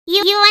You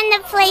on the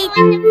plate.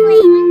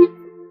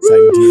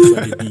 Ideas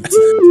on the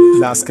beat.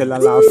 Last killer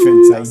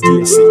laughing.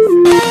 Ideas.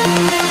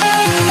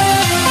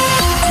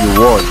 You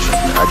watch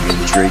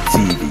Adventure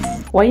TV.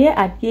 Why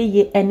adie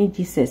ye any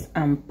Jesus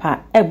ampa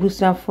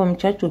ebusa from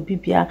church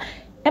obibia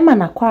ema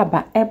na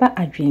kwaba eba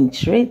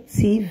Adventure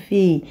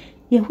TV.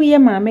 Yehuye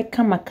maame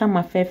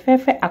kama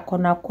fefefe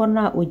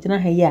akona ogina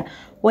ha ya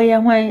waya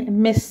hwan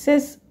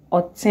Mrs.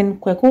 Oteng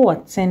Kwaku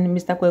Oteng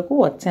Mr.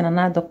 Kwaku Oteng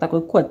na Dr.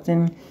 Kwaku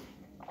Oteng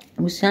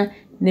busa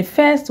the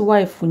first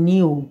wife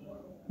new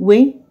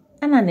we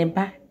ana ne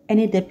ba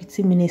any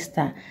deputy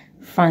minister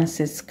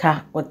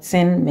Francisca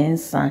Oteng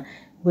Mensa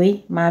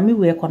we maami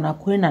we kona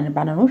na ne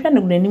ba no hwa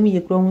ne gunanim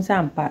ye kro hu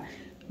sampa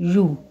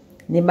you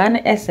ne ba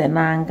ne ese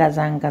na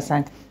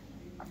ngazanga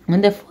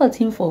on the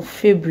 14th of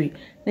February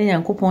na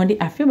yankopon di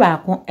afi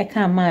baako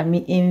eka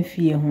maami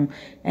emfie hu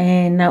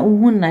na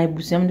uhu na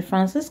ibusam de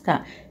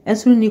Francisca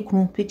esuru ni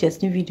kunu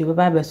pictures ni video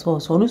baba be so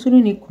no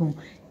suru ni kunu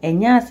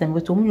enya asem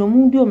beto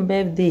mu di on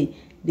birthday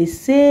the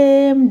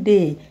same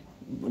day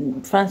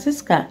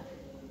Francisca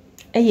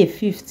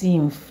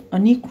 15th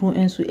oni kunu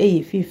enso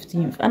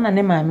 15th ana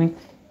ne maami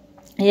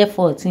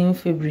 14th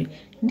February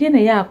ndi na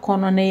ya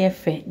akono na ye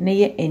fe na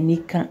ye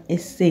enika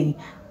esei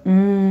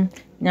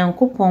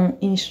Nyankopon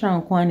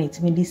inshran kwa na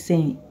etimi di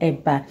sen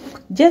eba.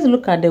 Just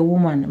look at the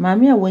woman.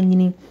 Mami a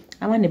wanyini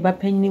ama ne ba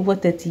panyini for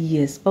 30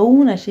 years. But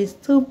woman she's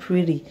still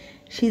pretty.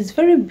 She's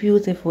very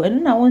beautiful.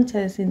 And I want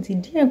to say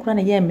dear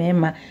grana ye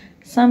mema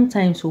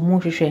sometimes omo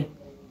hwehwe.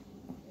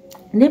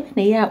 Ne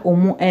na ya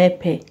omo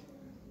epe.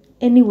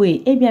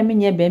 Anyway, ebi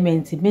amenye be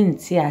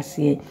menti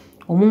ase.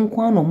 Omo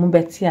nkwa na omo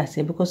beti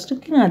ase because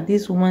looking at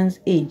this woman's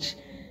age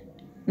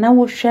na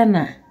wo hwe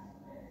na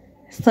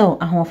so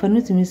ahofo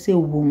no timi se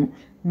wo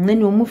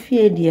nani omu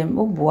fie die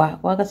oboa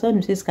wakasa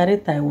onu se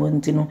scareta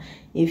wonti no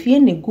efie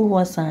ne gu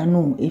ho san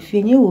no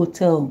efie nye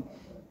hotel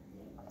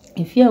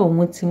efie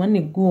omu ti ma ne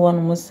gu ho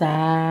no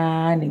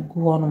saa ne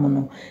gu ho no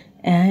no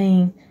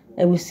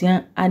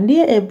ebusia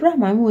ade ebra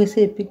ma me we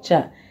say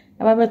picture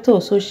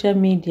ababeto social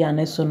media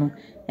na so no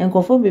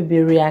enkofo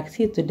bebe react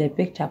to the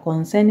picture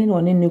concerning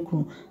one ne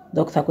kunu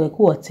Dr.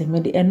 Kwaku Oteng me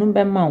de enum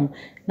be ma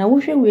na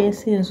wo hwe we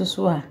nse nso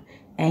so a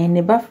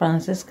ne ba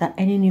Francisca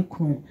ene ne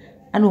kunu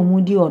ana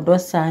omudi odo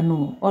sa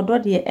no odo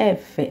de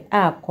efe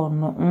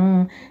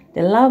akono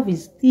the love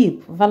is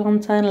deep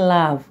Valentine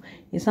love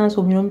it sounds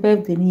so my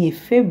birthday ni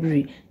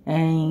February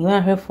you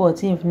are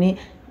 14th ni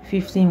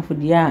 15th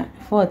dia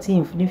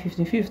 14th ni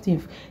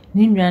 15th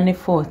ni nwane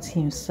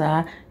 14th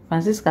sa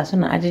Francisca so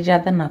na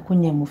ajijada na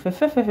kunya mu fe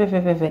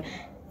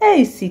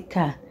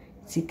sika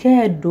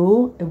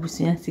do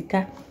ebusia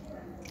sika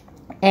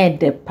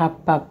ede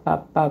papa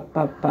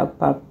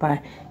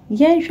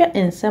yenhwe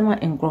ensema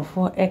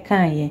enkrofo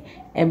ekaye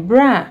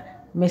ebra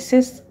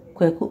Mrs.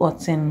 Kwaku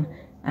Oteng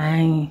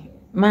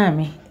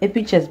mami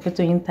pictures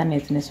beto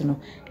internet ne so no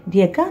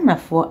de Ghana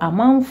for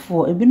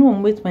amanfo ebinu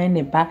ombetima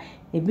ne ba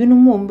ebinu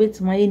mo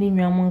ombetima ye ni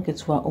nwamu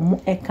nketua omu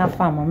eka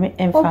fa mama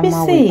emfa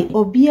ma we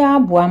obi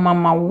aboa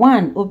mama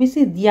 1 obi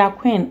se dia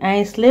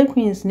queen slay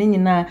queens ne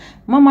nyina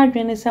mama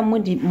dwene se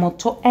modi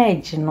moto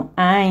edge no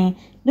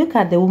look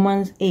at the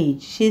woman's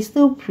age she's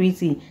still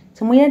pretty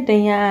Tumuye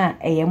denya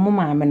eye mo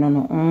maame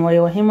no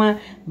oyo hema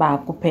ba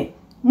kope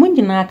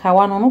munjina aka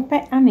wa no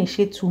pe ana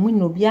hyetu mu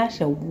no bi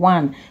ahye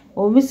 1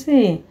 obi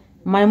say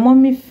my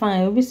mommy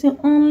fine obi say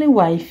only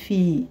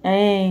wifey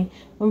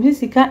obi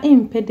sika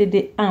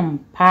impedede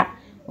ampa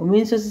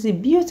obi so say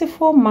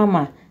beautiful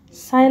mama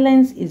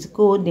silence is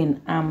golden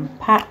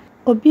ampa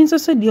obi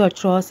so di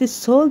otro say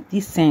so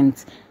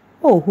decent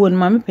who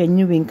mama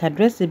penny wink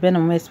dress be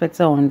no expect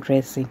on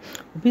dressing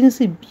obi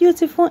say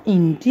beautiful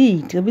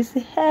indeed obi say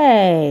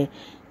hey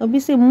obi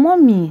say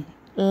mommy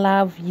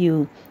love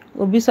you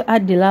obi so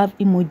add the love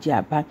emoji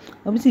aba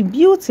obi say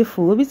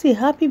beautiful obi say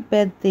happy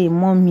birthday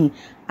mommy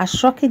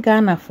ashoke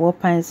Ghana for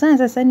pan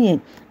sense say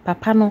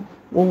papa no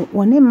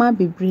woni ma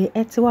bebre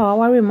etewa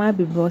waware ma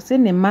bebre say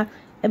ne ma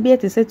ebi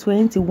ete say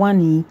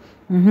 21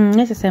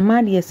 yi say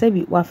ma de say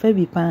bi wa fa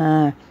bi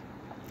pa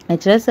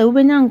echese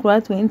ubenya nkura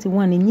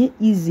 21 enye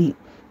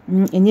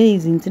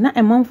easy ntina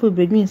emanfo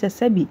bedwin se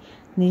sebi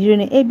ni yire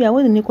ne ebia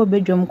wo ni ko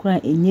bedwam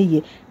kura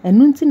enyeye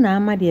enu nti na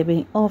ama de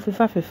be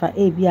fifa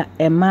ebia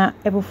ema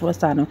eboforo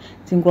sa no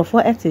tinkrofo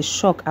ete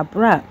shock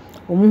abra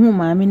omuhu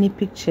maami ni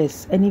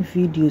pictures any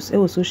videos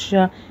e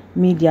social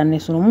media ne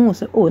so mu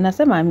se na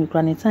se maami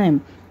kura ne time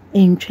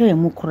entwe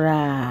mu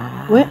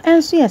kura we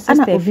enso ye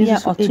sister bia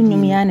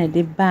otunyum ya na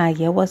de bag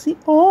ye was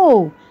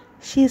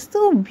she's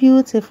still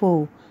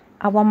beautiful.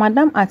 Our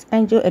madam at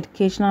Angel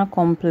Educational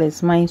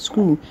Complex, my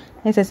school.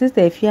 And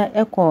sister if you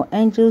echo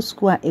Angel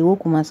School at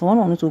Ewokuma, so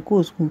one to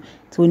go school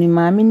to ni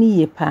mami ni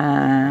ye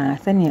pa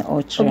senior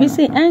ocho. We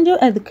say Angel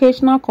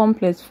Educational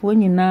Complex for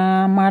ni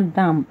na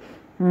madam.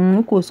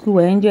 Go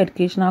school Angel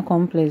Educational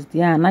Complex.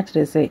 Yeah,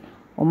 naturally say,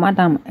 oh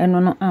madam,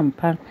 no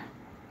ampa.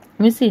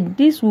 We see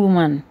this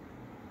woman,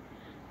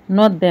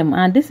 not them,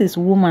 and this is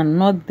woman,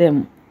 not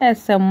them.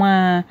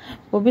 Esema,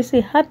 we say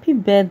happy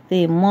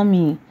birthday,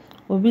 mommy.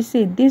 We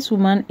say this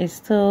woman is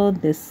still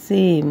the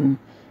same.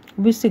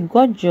 We say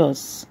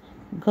gorgeous.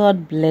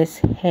 God bless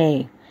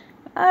her.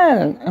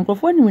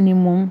 Nkrofo ni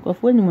mum,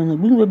 nkrofo ni mo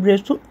bi bebre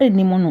so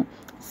ni mo no.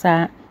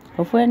 Sa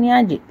nkrofo ni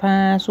age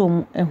pa so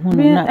mu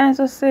ehunu na. And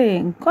so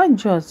say,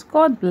 gorgeous,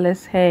 God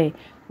bless her.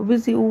 Obi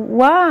say,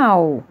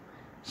 wow,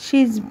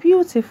 she's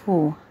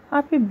beautiful.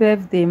 Happy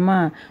birthday,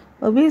 ma.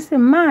 Obi say,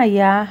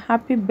 Maya,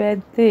 happy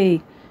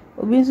birthday.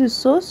 Obi say,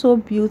 so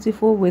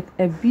beautiful with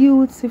a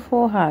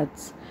beautiful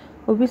heart.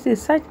 Obi say,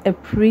 such a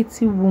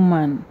pretty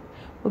woman.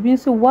 Obi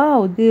say,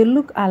 wow, they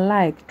look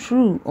alike.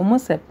 True.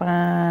 Almost say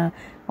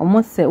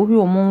obi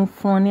omo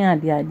funny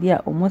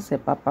idea. Almost say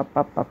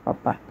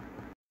papa.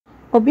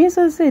 Obi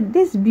say,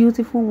 this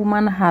beautiful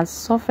woman has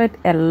suffered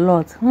a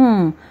lot.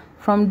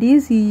 From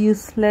these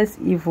useless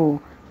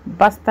evil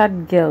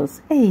bastard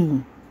girls.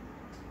 Hey.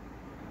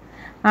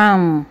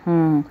 I'm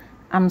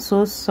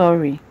so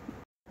sorry.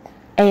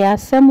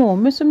 Asemo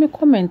me so me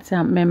comment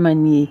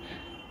memani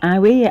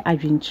we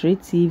adwenkyere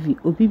TV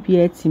obi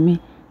bia timi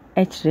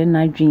ekire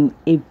na dwen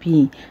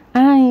ebi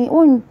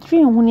on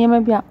dream hu ne ma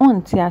bia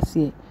on ti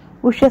ase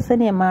wo hwese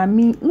ne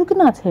maami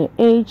looking at her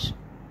age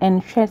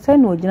and hwese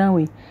no gina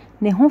we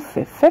ne ho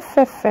fe.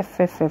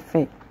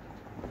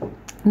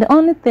 The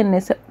only thing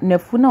is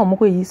nefu na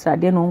omko yi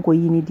srade no onko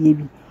yi ni die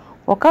bi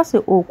okase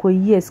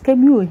okoyi eska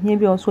bi ohia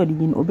bi oso de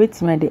yin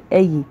obetima de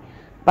eyi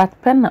but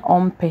pen na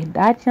ompe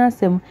da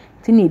chansem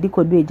tini edi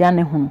kodo eja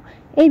ne ho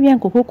ebia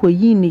nkokoko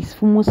yi ni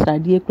fumu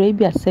srade ekura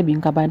ebia sebi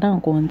nkabada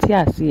nko nti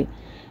ase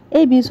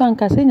ebi so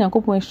ankase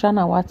nyankopon ehra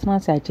na watena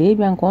ase ache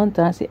ebia nko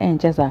nta ase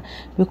enchesa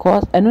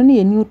because eno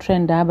ne new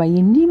trend aba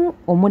yenim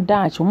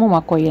omoda ache omo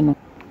makoye no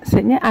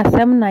senye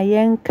asem na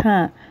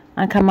yenka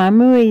anka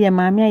maame we ye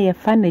maame aye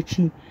fa na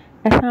chi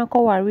esan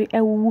akọwari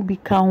ewuwu bi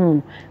ka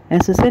ho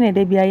enso se ne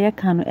de bia ye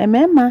ka no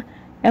emema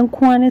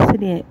enko ane se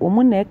de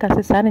omu na eka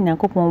se sa ne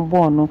nyankopon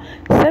bo no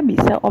sebi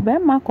se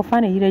obema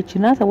akọfa na yire chi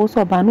na se wo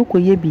so ba no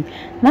koye bi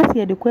na se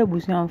ye de ko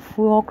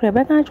abusuanfo okra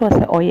be kan cho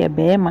se oye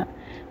bema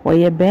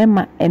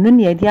eno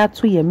ne ye de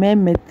ato ye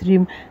mema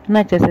trim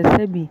na chese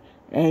sebi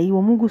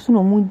wo mugusu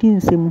no mu di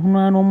nsem hunu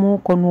ano mu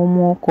kọ no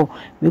mu kọ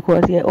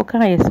because ye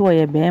oka ye se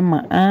oye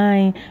bema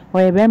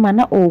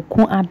na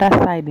okun other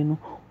side no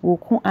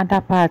okun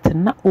other part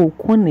na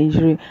okun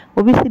Nigeria.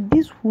 Obviously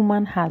this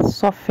woman has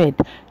suffered.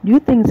 Do you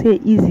think say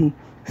easy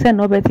say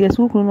no bet yes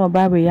ukru no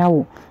ba we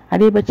yawo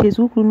ade be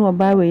chesu ukru no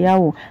ba we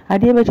yawo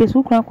ade be chesu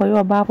ukru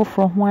akoyo ba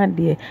foforo ho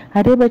ade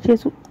ade be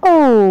chesu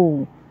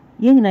oh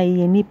yenya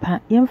ye nipa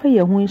yemfa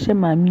ye hu nhye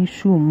maami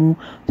shumu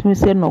tumi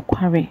say no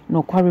kware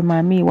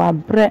maami wa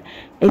bre.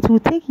 It will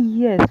take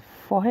years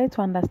for her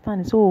to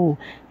understand. So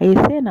he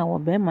say na wo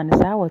be man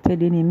say what dey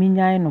ni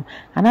minyan no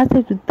and I say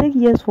it will take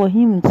years for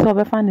him so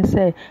be fan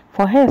say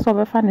for her so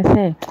be fan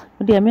say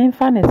dey men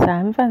fan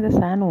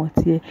say no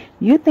what here.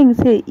 You think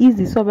say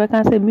easy so be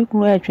can say me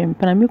kunu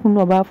etwempena me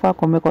kunu oba fa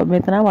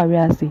komekome na wa we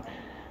ase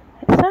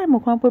say mo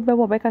kwan po be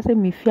bo be ka say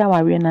me fia wa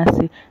we na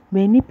ase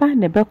me nipa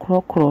ne be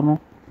krokro no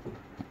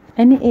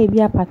any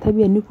ebia pata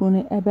bi anikunu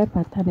ne ebe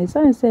pata ne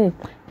say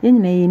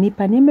yenyina ye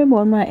nipa ne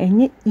mebo no a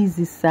enye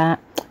easy sa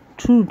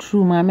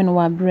true maame no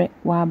wa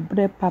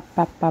bre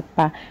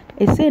papa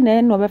ese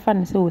na no be fa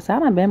ne say o sa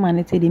na be ma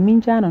ne te de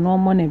minja no no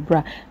mo ne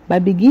bra ba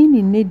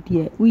beginning ne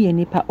de uye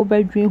nipa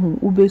obadwen hu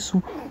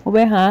ubesu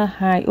obe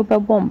ha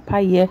obebom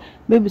paye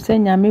bebi se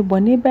nyame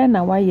boni be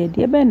na wa ye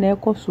de be na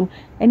ekoso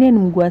ene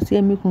enum guase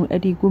amikunu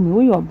edi gumi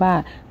wo yo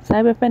ba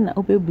sa be pe na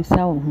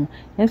obebisa wo hu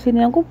ense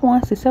ne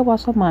yankopon asese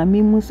waso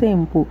maame mu se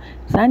mpo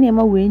sa ne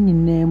ma we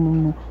nyina mu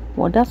no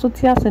woda so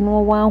ti ase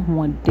no wa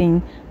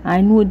ahoden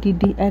anu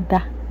odidi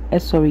eda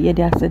sorry ye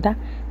de aseda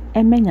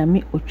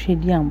emenyame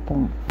otwedi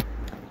ampon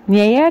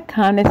ne ye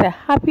kan say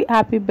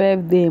happy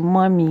birthday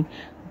mommy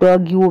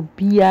doggy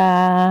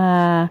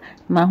obia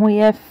ma ho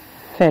ye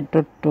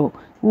fedodo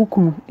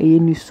ukunu eye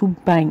ni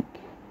suban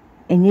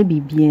enye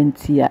bibia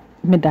ntia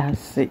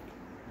medase.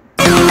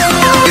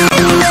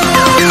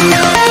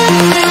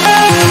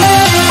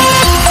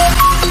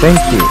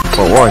 Thank you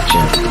for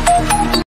watching.